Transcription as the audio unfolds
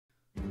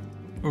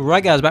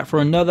Right guys, back for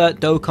another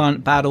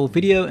Dokkan battle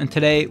video, and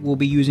today we'll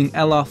be using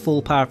LR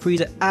Full Power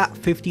Frieza at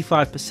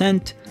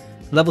 55%,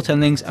 level 10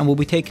 links, and we'll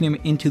be taking him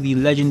into the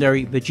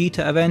legendary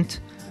Vegeta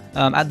event.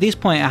 At this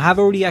point I have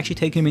already actually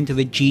taken him into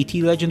the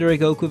GT legendary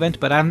Goku event,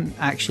 but I haven't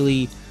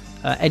actually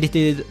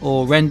edited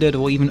or rendered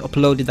or even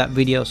uploaded that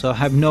video, so I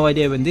have no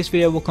idea when this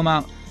video will come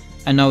out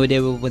and no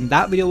idea when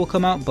that video will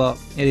come out, but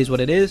it is what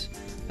it is.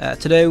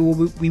 Today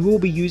we will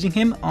be using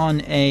him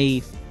on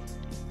a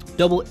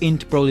double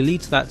int Broly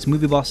Elite, that's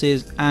movie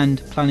bosses and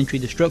planetary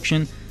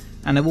destruction,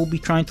 and I will be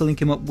trying to link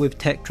him up with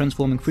tech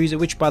transforming Frieza,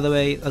 which by the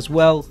way as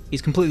well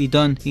is completely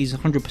done. He's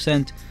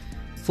 100%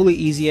 fully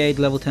easy aid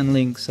level 10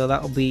 link, so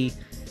that'll be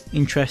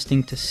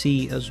interesting to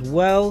see as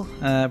well.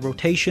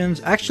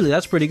 Rotations, actually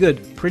that's pretty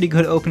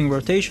good opening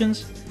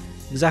rotations,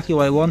 exactly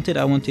what I wanted.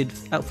 I wanted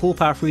full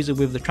power Frieza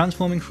with the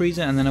transforming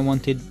Frieza, and then I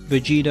wanted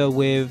Vegeta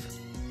with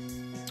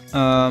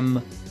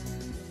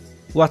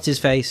what's his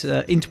face,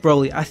 int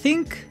Broly. I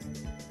think,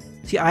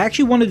 see, I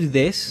actually want to do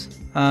this,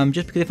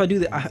 just because if I do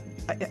that,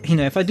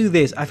 if I do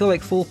this, I feel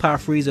like full power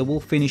Frieza will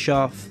finish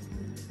off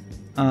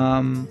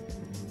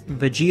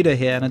Vegeta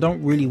here, and I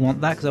don't really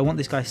want that because I want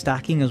this guy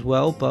stacking as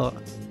well. But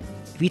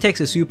if he takes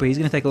a super, he's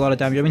going to take a lot of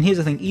damage. I mean, here's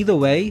the thing, either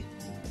way,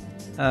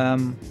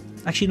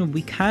 actually no,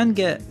 we can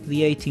get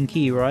the 18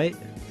 key, right?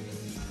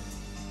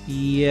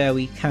 Yeah,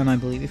 we can, I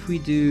believe. If we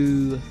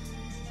do,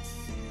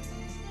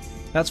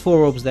 that's 4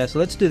 orbs there, so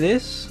let's do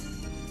this.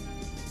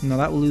 No,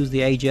 that will lose the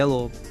AGL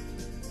orb.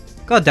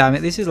 God damn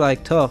it, this is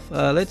like tough.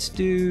 Let's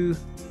do,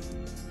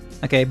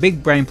 okay,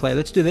 big brain play.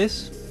 Let's do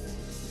this.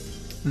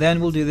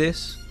 Then we'll do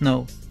this.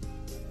 No,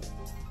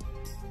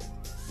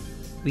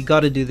 we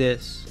gotta do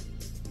this.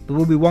 But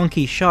we'll be 1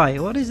 key shy.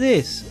 What is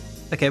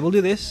this? Okay, we'll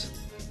do this.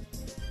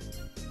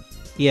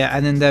 Yeah,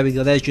 and then there we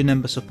go. There's your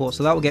number support.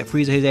 So that will get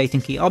Frieza his 18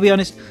 key. I'll be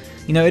honest,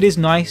 it is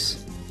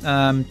nice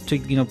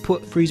to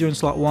put Frieza in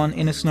slot 1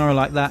 in a scenario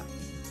like that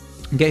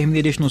and get him the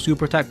additional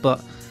super attack.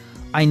 But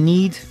I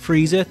need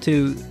Frieza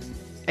to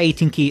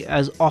 18 key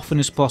as often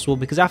as possible,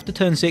 because after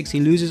turn 6 he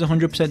loses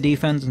 100%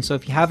 defense, and so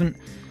if you haven't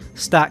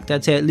stacked,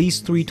 I'd say at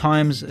least 3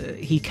 times,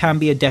 he can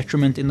be a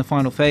detriment in the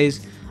final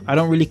phase. I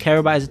don't really care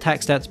about his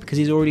attack stats because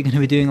he's already going to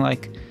be doing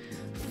like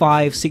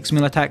 5-6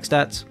 mil attack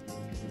stats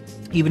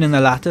even in the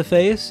latter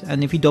phase,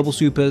 and if he double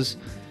supers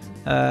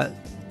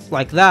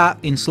like that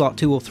in slot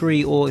 2 or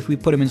 3, or if we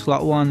put him in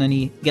slot 1 and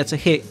he gets a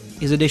hit,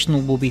 his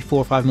additional will be 4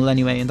 or 5 mil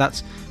anyway, and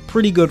that's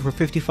pretty good for a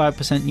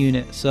 55%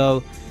 unit.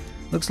 So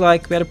looks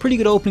like we had a pretty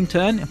good opening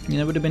turn.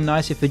 It would have been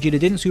nice if Vegeta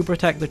didn't super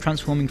attack the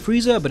transforming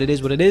Frieza, but it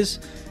is what it is.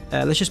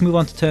 Let's just move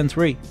on to turn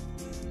 3.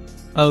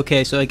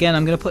 Okay, so again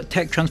I'm going to put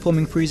tech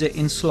transforming Frieza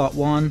in slot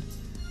 1.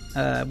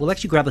 We'll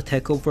actually grab the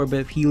tech up for a bit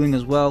of healing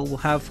as well. We'll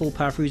have full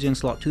power Frieza in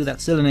slot 2.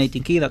 That's still an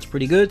 18 key, that's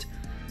pretty good.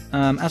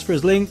 As for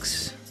his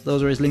links,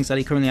 those are his links that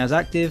he currently has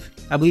active.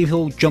 I believe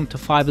he'll jump to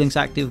 5 links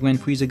active when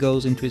Frieza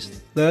goes into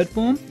his 3rd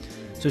form.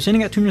 So we're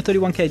sitting at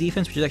 231k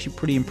defense, which is actually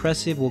pretty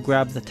impressive. We'll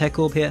grab the tech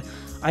orb here.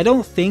 I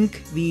don't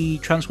think the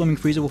transforming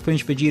Frieza will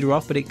finish Vegeta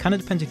off, but it kind of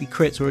depends if he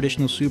crits or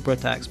additional super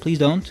attacks. Please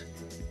don't.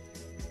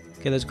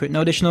 Okay, there's a crit, no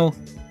additional.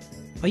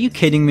 Are you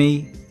kidding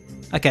me?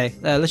 Okay,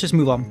 let's just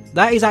move on.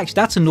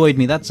 That's annoyed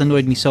me. That's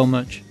annoyed me so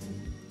much.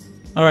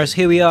 Alright, so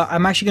here we are.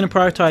 I'm actually going to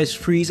prioritize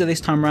Frieza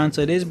this time around,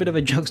 so it is a bit of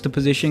a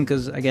juxtaposition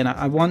because, again,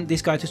 I want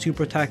this guy to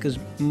super attack as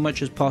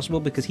much as possible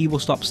because he will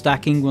stop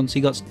stacking once he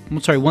gets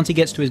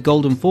to his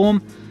golden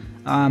form.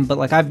 But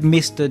like, I've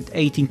missed an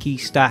 18 key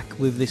stack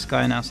with this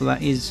guy now, so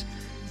that is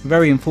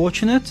very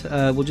unfortunate.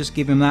 We'll just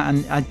give him that,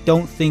 and I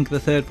don't think the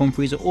 3rd form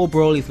Frieza or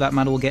Broly for that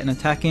matter will get an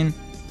attack in.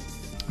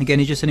 Again,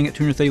 he's just sitting at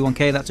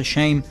 231k, that's a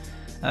shame.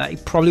 He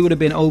probably would have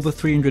been over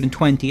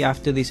 320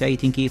 after this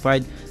 18 key if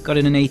I'd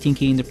gotten an 18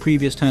 key in the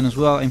previous turn as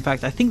well. In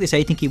fact, I think this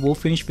 18 key will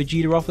finish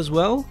Vegeta off as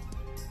well.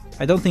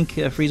 I don't think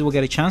Frieza will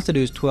get a chance to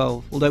do his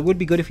 12, although it would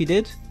be good if he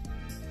did.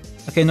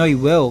 Okay, no, he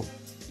will.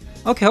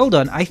 Okay, hold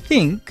on. I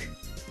think,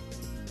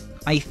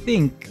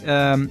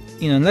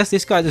 unless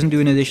this guy doesn't do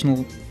an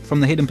additional from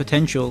the hidden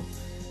potential,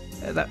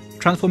 that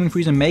transforming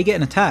Frieza may get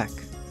an attack.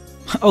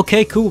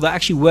 Okay, cool, that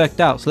actually worked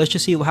out. So let's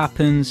just see what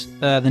happens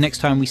the next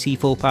time we see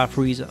full power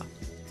Frieza.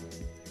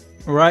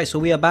 Alright, so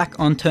we are back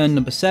on turn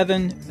number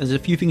 7. There's a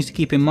few things to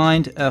keep in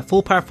mind.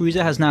 Full power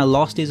Frieza has now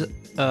lost his,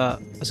 I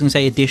was going to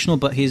say additional,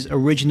 but his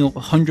original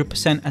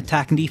 100%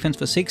 attack and defense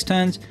for 6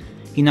 turns.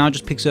 He now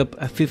just picks up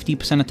a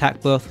 50%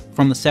 attack buff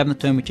from the 7th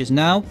turn, which is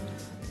now.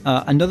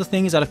 Another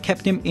thing is that I've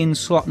kept him in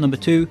slot number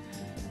 2.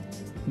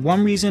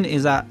 One reason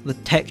is that the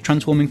tech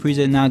transforming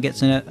Frieza now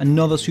gets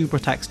another super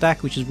attack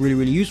stack, which is really,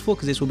 really useful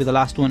because this will be the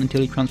last one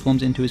until he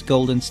transforms into his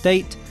golden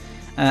state.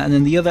 And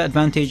then the other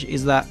advantage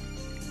is that,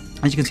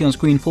 as you can see on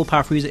screen, full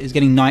power Frieza is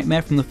getting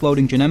Nightmare from the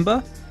floating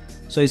Janemba.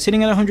 So he's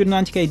sitting at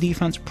 190k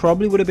defense,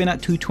 probably would have been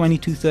at 220,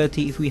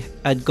 230 if we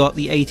had got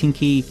the 18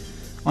 key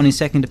on his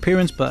 2nd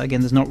appearance, but again,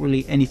 there's not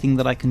really anything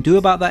that I can do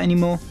about that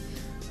anymore.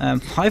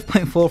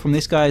 5.4 from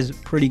this guy is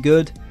pretty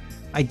good.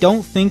 I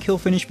don't think he'll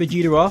finish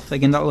Vegeta off.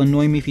 Again, that will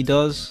annoy me if he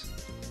does.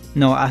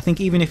 No, I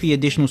think even if he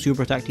additional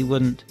super attacked, he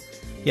wouldn't.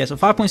 Yeah, so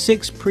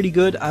 5.6, pretty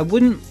good. I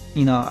wouldn't,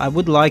 you know, I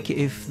would like it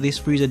if this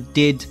Frieza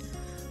did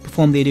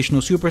perform the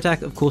additional super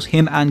attack. Of course,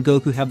 him and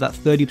Goku have that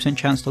 30%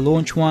 chance to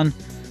launch one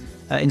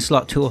in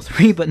slot 2 or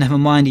 3, but never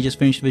mind, he just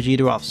finished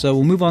Vegeta off. So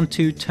we'll move on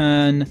to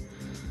turn,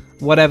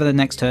 whatever the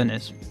next turn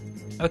is.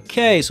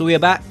 Okay, so we are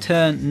back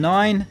turn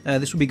 9.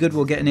 This will be good,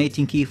 we'll get an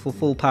 18 key for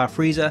full power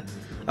Frieza.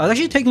 I was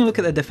actually taking a look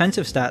at the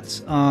defensive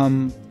stats.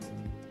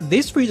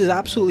 This Frieza is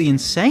absolutely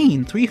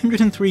insane,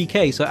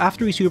 303k, so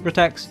after he super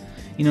attacks,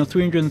 you know,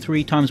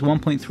 303 times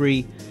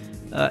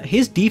 1.3,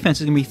 his defense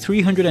is going to be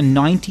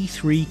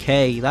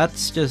 393k.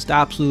 That's just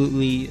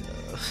absolutely,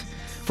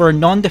 for a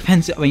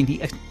non-defensive, I mean,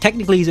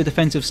 technically he's a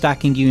defensive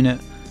stacking unit,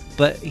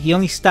 but he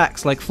only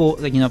stacks like 4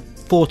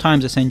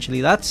 times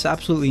essentially. That's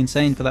absolutely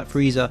insane for that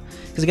Frieza,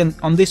 because again,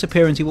 on this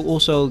appearance he will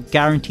also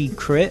guarantee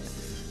crit.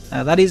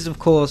 That is, of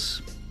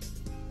course,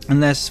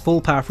 unless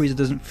full power Frieza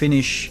doesn't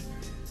finish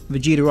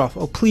Vegeta off.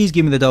 Oh, please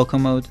give me the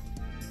Dokkan mode.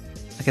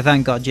 Okay,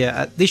 thank God,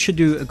 yeah. This should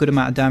do a good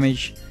amount of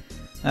damage.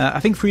 I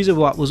think Frieza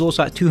was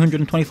also at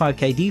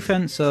 225k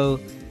defense,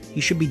 so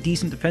he should be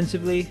decent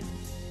defensively.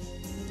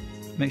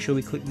 Make sure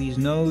we click these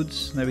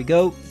nodes. There we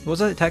go. What was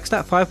that attack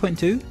stat?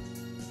 5.2?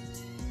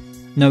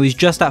 No, he's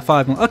just at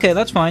 5. Okay,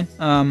 that's fine.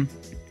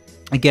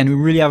 Again, we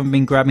really haven't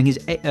been grabbing his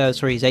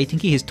 18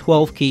 key, his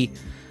 12 key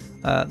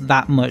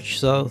that much,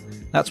 so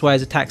that's why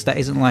his attack stat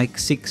isn't like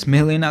 6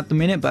 million at the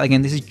minute. But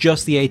again, this is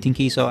just the 18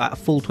 key, so at a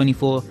full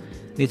 24,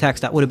 the attack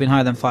stat would have been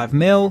higher than 5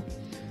 mil.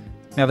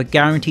 We have a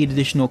guaranteed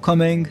additional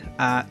coming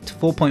at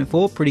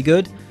 4.4, pretty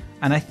good.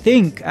 And I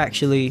think,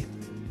 actually,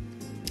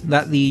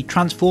 that the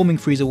transforming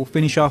Frieza will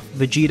finish off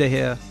Vegeta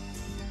here.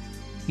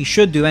 He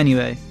should do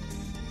anyway.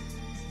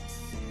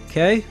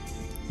 Okay.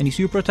 Any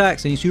super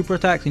attacks, any super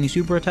attacks, any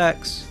super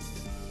attacks?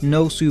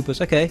 No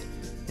supers, okay.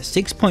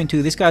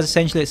 6.2, this guy's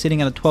essentially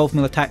sitting at a 12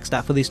 mil attack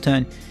stat for this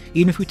turn.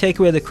 Even if we take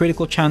away the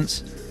critical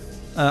chance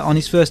on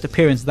his first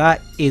appearance,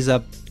 that is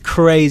a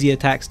crazy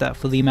attack stat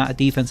for the amount of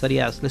defense that he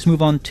has. Let's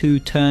move on to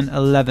turn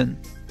 11.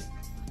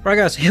 Right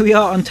guys, here we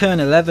are on turn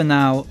 11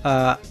 now.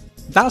 That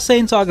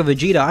Saiyan Saga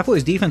Vegeta, I thought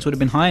his defense would have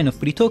been high enough,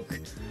 but he took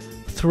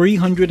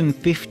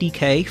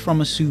 350k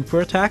from a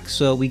super attack,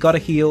 so we got a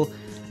heal.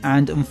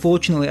 And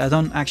unfortunately, I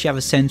don't actually have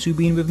a Sensu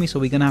Bean with me, so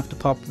we're going to have to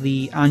pop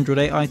the Android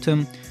 8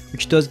 item,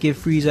 which does give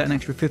Frieza an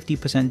extra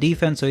 50%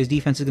 defense, so his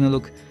defense is going to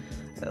look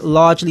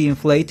largely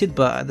inflated,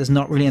 but there's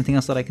not really anything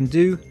else that I can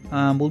do.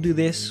 We'll do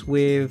this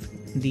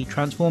with the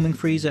transforming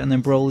Frieza, and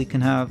then Broly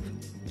can have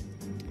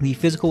the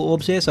physical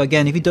orbs here. So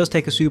again, if he does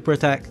take a super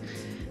attack,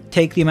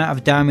 take the amount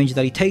of damage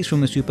that he takes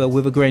from the super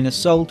with a grain of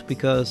salt,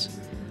 because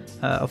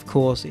of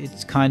course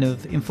it's kind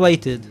of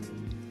inflated.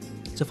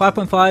 So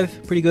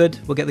 5.5, pretty good.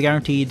 We'll get the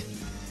guaranteed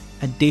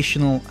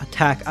additional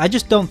attack. I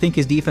just don't think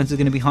his defense is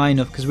going to be high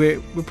enough, because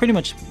we're pretty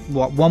much,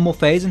 what, one more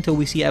phase until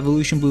we see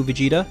Evolution Blue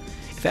Vegeta.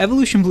 If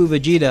Evolution Blue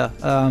Vegeta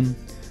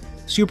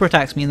super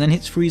attacks me and then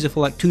hits Frieza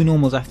for like 2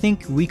 normals, I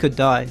think we could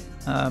die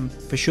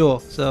for sure.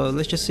 So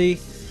let's just see.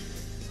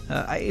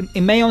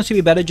 It may honestly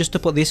be better just to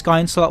put this guy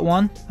in slot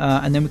 1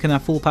 and then we can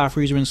have full power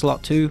Frieza in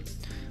slot 2,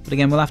 but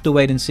again, we'll have to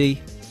wait and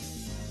see.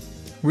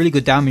 Really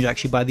good damage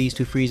actually by these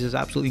two Friezas,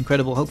 absolutely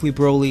incredible. Hopefully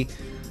Broly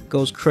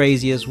goes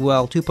crazy as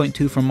well.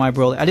 2.2 from my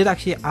Broly. I did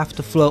actually have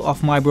to float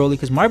off my Broly,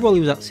 because my Broly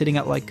was sitting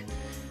at like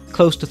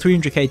close to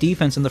 300k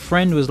defense and the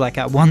friend was like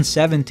at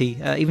 170,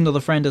 even though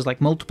the friend has like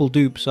multiple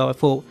dupes. So I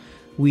thought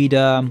we'd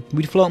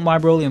float my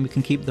Broly and we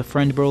can keep the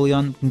friend Broly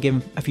on and give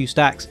him a few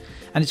stacks.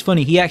 And it's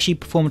funny, he actually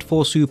performed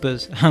 4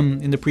 supers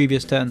in the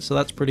previous turn, so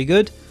that's pretty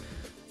good.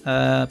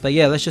 But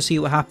yeah, let's just see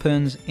what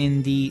happens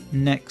in the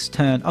next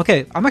turn.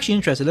 Okay, I'm actually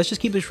interested. Let's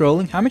just keep this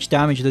rolling. How much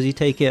damage does he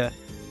take here?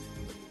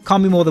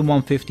 Can't be more than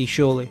 150,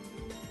 surely.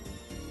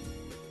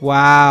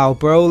 Wow,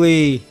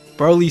 Broly.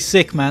 Broly's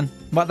sick, man.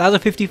 But that's a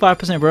 55%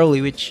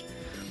 Broly, which,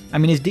 I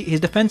mean, his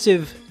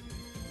defensive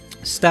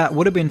stat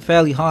would have been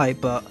fairly high,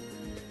 but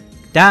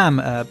damn,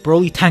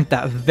 Broly tanked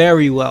that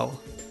very well.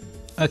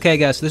 Okay,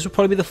 guys, so this will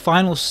probably be the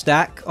final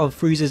stack of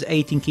Frieza's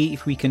 18 key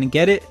if we can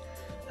get it.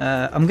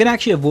 I'm going to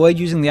actually avoid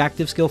using the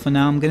active skill for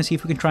now. I'm going to see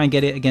if we can try and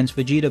get it against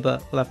Vegeta,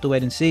 but we'll have to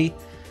wait and see.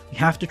 We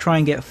have to try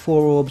and get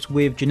 4 orbs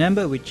with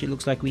Janemba, which it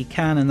looks like we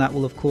can, and that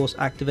will, of course,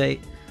 activate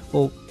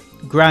or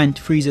grant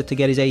Frieza to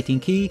get his 18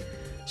 key.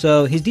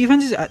 So his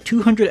defense is at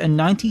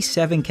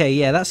 297k.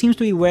 Yeah, that seems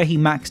to be where he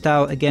maxed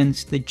out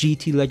against the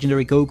GT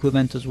Legendary Goku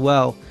event as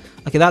well.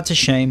 Okay, that's a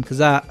shame, because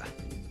that...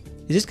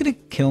 Is this going to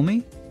kill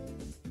me?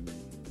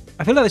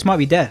 I feel like this might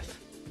be death.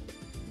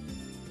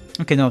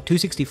 Okay, no,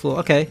 264.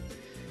 Okay.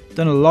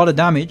 Done a lot of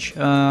damage.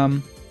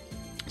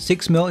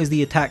 6 mil is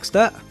the attack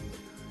stat.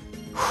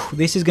 Whew,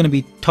 this is going to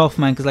be tough,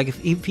 man, because like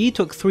if he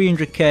took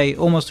 300k,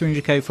 almost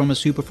 300k from a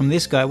super from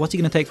this guy, what's he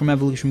going to take from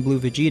Evolution Blue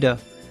Vegeta?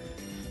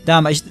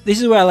 Damn,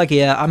 this is where I like,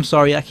 yeah, I'm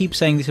sorry, I keep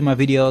saying this in my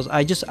videos.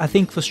 I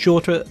think for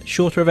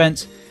shorter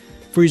events,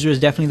 Frieza is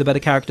definitely the better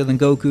character than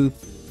Goku.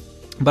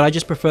 But I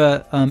just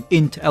prefer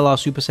Int LR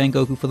Super Saiyan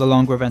Goku for the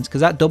longer events, because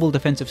that double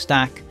defensive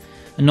stack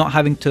and not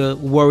having to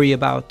worry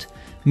about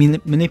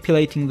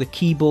manipulating the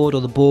keyboard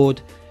or the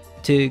board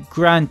to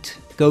grant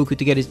Goku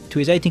to get to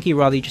his 18 key,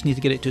 rather you just need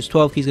to get it to his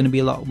 12 key is going to be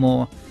a lot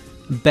more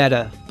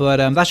better. But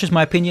that's just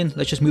my opinion.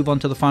 Let's just move on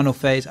to the final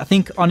phase. I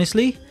think,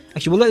 honestly,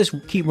 actually, we'll let this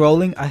keep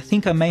rolling. I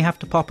think I may have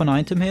to pop an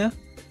item here.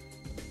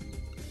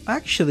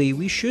 Actually,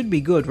 we should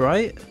be good,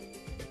 right?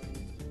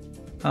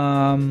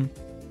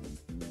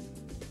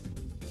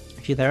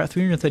 Actually, they're at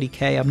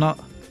 330k.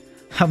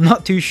 I'm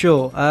not too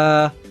sure.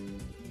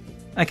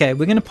 Okay,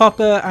 we're gonna pop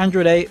a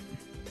Android 8.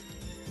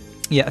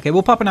 Yeah, okay,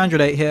 we'll pop an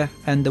Android 8 here,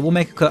 and we'll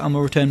make a cut and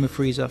we'll return with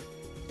Frieza.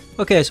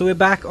 Okay, so we're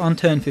back on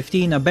turn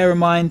 15. Now, bear in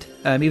mind,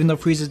 even though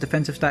Frieza's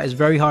defensive stat is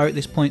very high at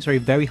this point, sorry,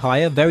 very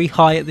high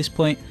at this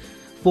point,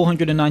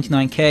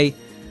 499k,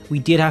 we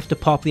did have to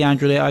pop the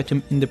Android 8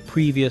 item in the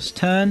previous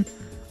turn.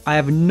 I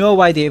have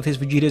no idea if his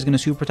Vegeta is going to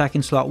super attack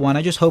in slot 1.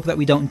 I just hope that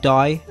we don't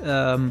die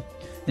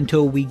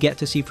until we get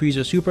to see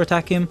Frieza super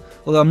attack him.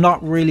 Although I'm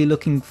not really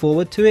looking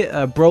forward to it.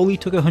 Broly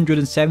took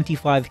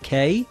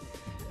 175k.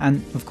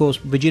 And of course,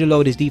 Vegeta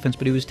lowered his defense,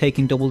 but he was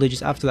taking double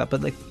digits after that.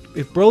 But like,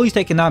 if Broly's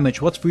taking that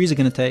much, what's Frieza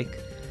going to take?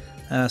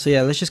 So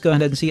yeah, let's just go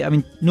ahead and see. I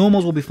mean,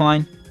 normals will be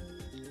fine.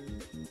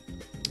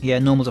 Yeah,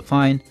 normals are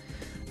fine.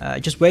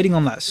 Just waiting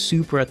on that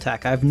super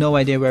attack. I have no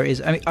idea where it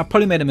is. I mean, I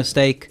probably made a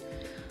mistake.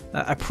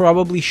 I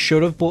probably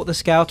should have bought the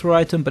Scouter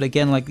item, but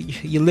again, like,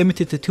 you're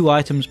limited to 2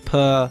 items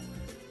per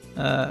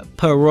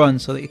run,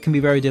 so it can be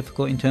very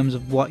difficult in terms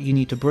of what you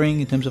need to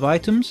bring in terms of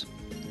items.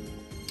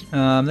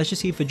 Let's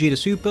just see if Vegeta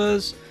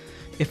supers.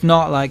 If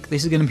not, like,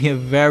 this is going to be a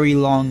very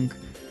long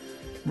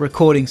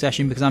recording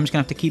session because I'm just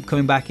going to have to keep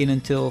coming back in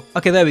until...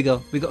 Okay, there we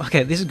go.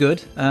 Okay, this is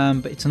good,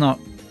 but it's not,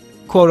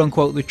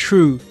 quote-unquote, the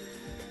true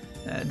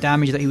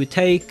damage that he would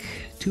take.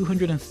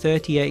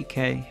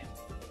 238k.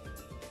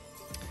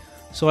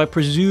 So I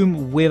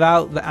presume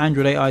without the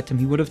Android 8 item,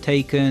 he would have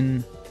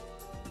taken...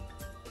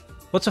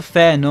 What's a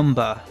fair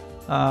number?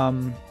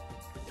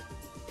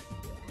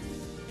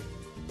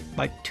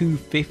 Like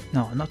 250...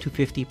 No, not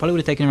 250. Probably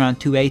would have taken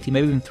around 280,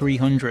 maybe even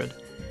 300.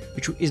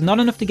 Which is not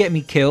enough to get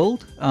me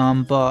killed,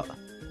 but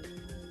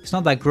it's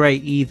not that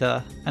great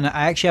either. And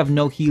I actually have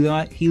no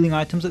healing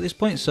items at this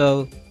point,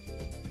 so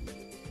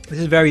this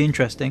is very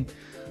interesting.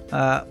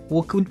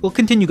 We'll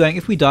continue going.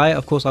 If we die,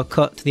 of course, I'll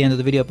cut to the end of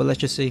the video, but let's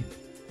just see.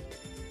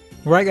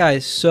 Right,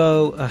 guys,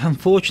 so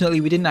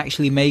unfortunately we didn't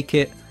actually make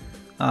it.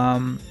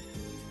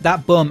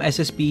 That bum,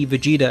 SSB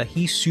Vegeta,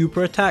 he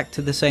super attacked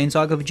to the Saiyan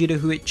Saga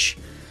Vegeta, which,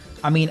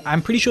 I mean,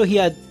 I'm pretty sure he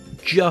had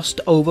just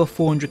over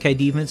 400k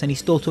defense, and he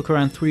still took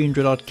around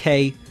 300 odd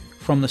k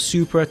from the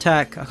super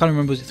attack. I can't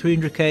remember, was it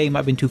 300k? It might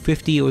have been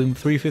 250 or even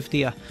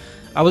 350. I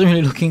wasn't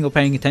really looking or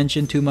paying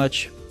attention too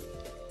much,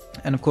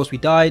 and of course we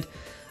died.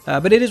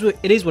 But it is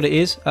what it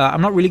is.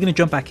 I'm not really going to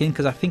jump back in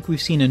because I think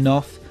we've seen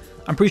enough.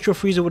 I'm pretty sure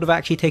Frieza would have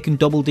actually taken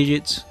double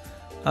digits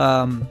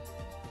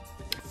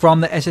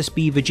from the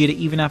SSB Vegeta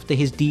even after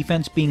his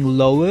defense being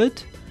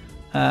lowered.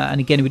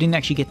 And again, we didn't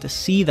actually get to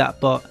see that,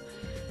 but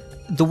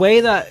the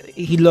way that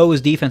he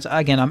lowers defense,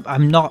 again,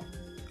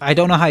 I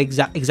don't know how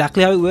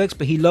exactly how it works,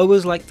 but he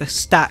lowers like the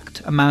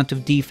stacked amount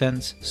of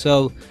defense.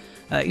 So,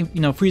 you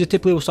know, Frieza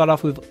typically will start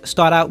out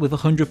with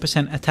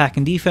 100% attack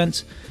and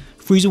defense.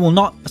 Frieza will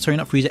not, sorry,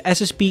 not Frieza,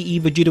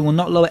 SSB Vegeta will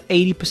not lower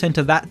 80%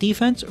 of that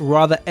defense,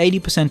 rather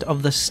 80%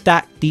 of the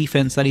stacked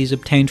defense that he's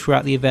obtained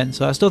throughout the event.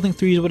 So I still think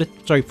Frieza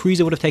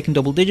would have taken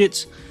double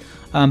digits,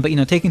 but you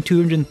know, taking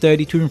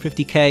 230,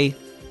 250k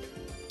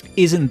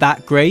isn't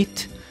that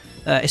great,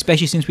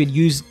 especially since we'd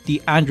used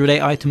the Android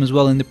 8 item as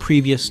well in the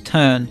previous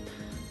turn.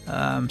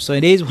 So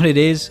it is what it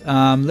is.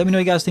 Let me know what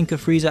you guys think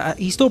of Frieza.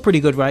 He's still pretty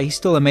good, right? He's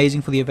still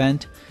amazing for the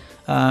event.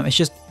 It's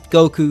just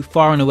Goku,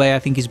 far and away, I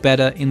think is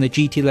better in the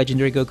GT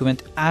Legendary Goku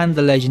event and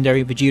the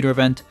Legendary Vegeta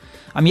event.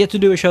 I'm yet to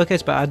do a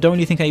showcase, but I don't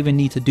really think I even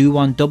need to do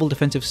one. Double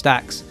defensive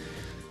stacks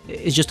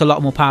is just a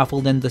lot more powerful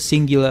than the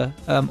singular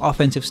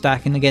offensive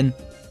stack. And again,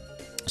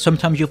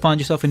 sometimes you'll find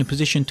yourself in a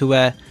position to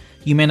where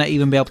you may not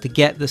even be able to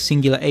get the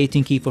singular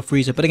 18 key for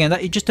Frieza. But again,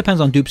 it just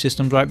depends on dupe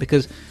systems, right?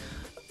 Because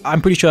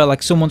I'm pretty sure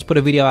like someone's put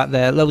a video out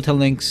there, level 10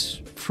 links,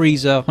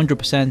 Frieza,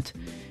 100%.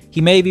 He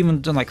may have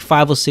even done like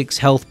 5 or 6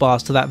 health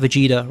bars to that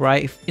Vegeta,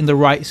 right? In the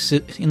right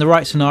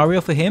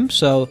scenario for him.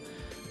 So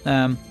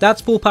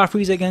that's full power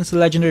Frieza against the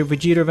Legendary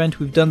Vegeta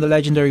event. We've done the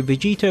Legendary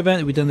Vegeta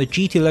event. We've done the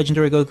GT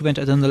Legendary Goku event.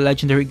 I've done the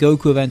Legendary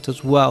Goku event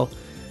as well.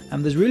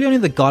 There's really only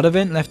the God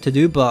event left to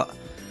do, but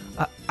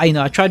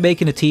I tried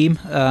making a team.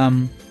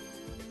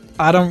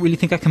 I don't really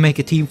think I can make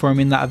a team for him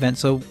in that event,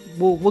 so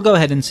we'll go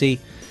ahead and see.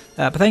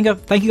 But thank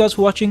you guys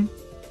for watching.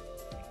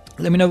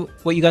 Let me know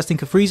what you guys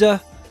think of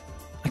Frieza.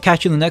 I'll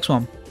catch you in the next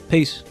one.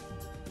 Peace.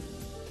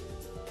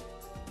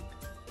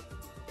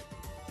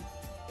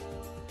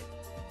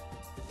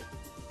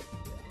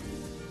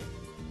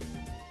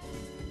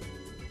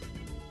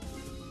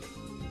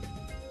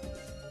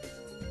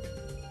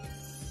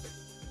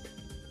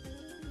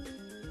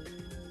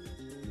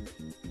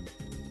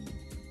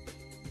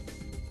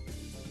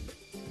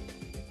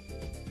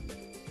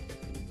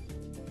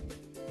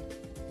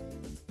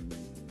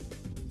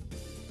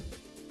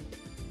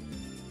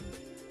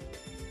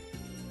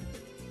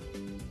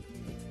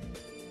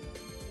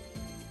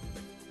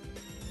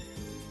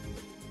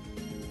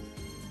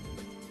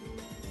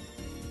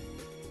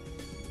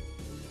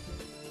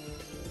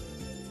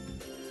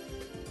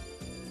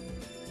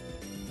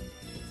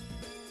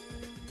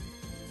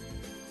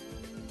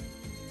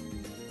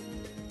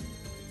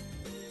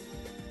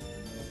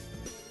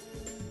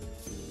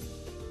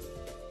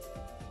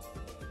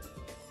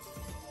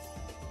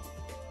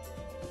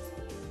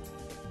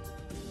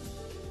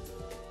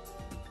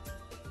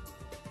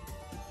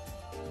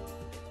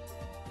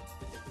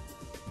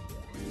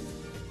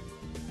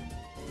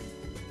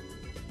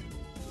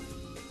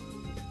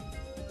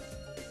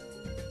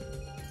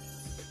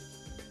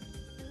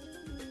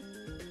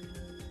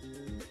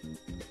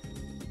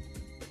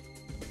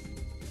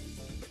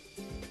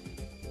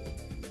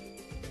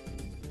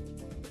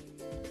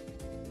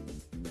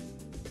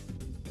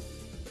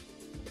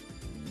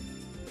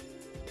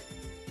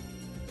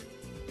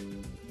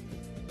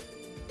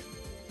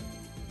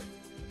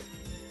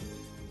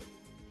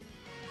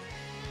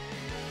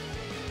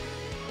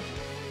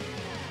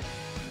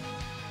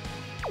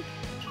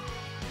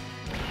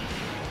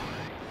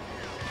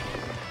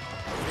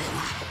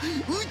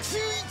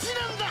 ち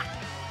なんだ。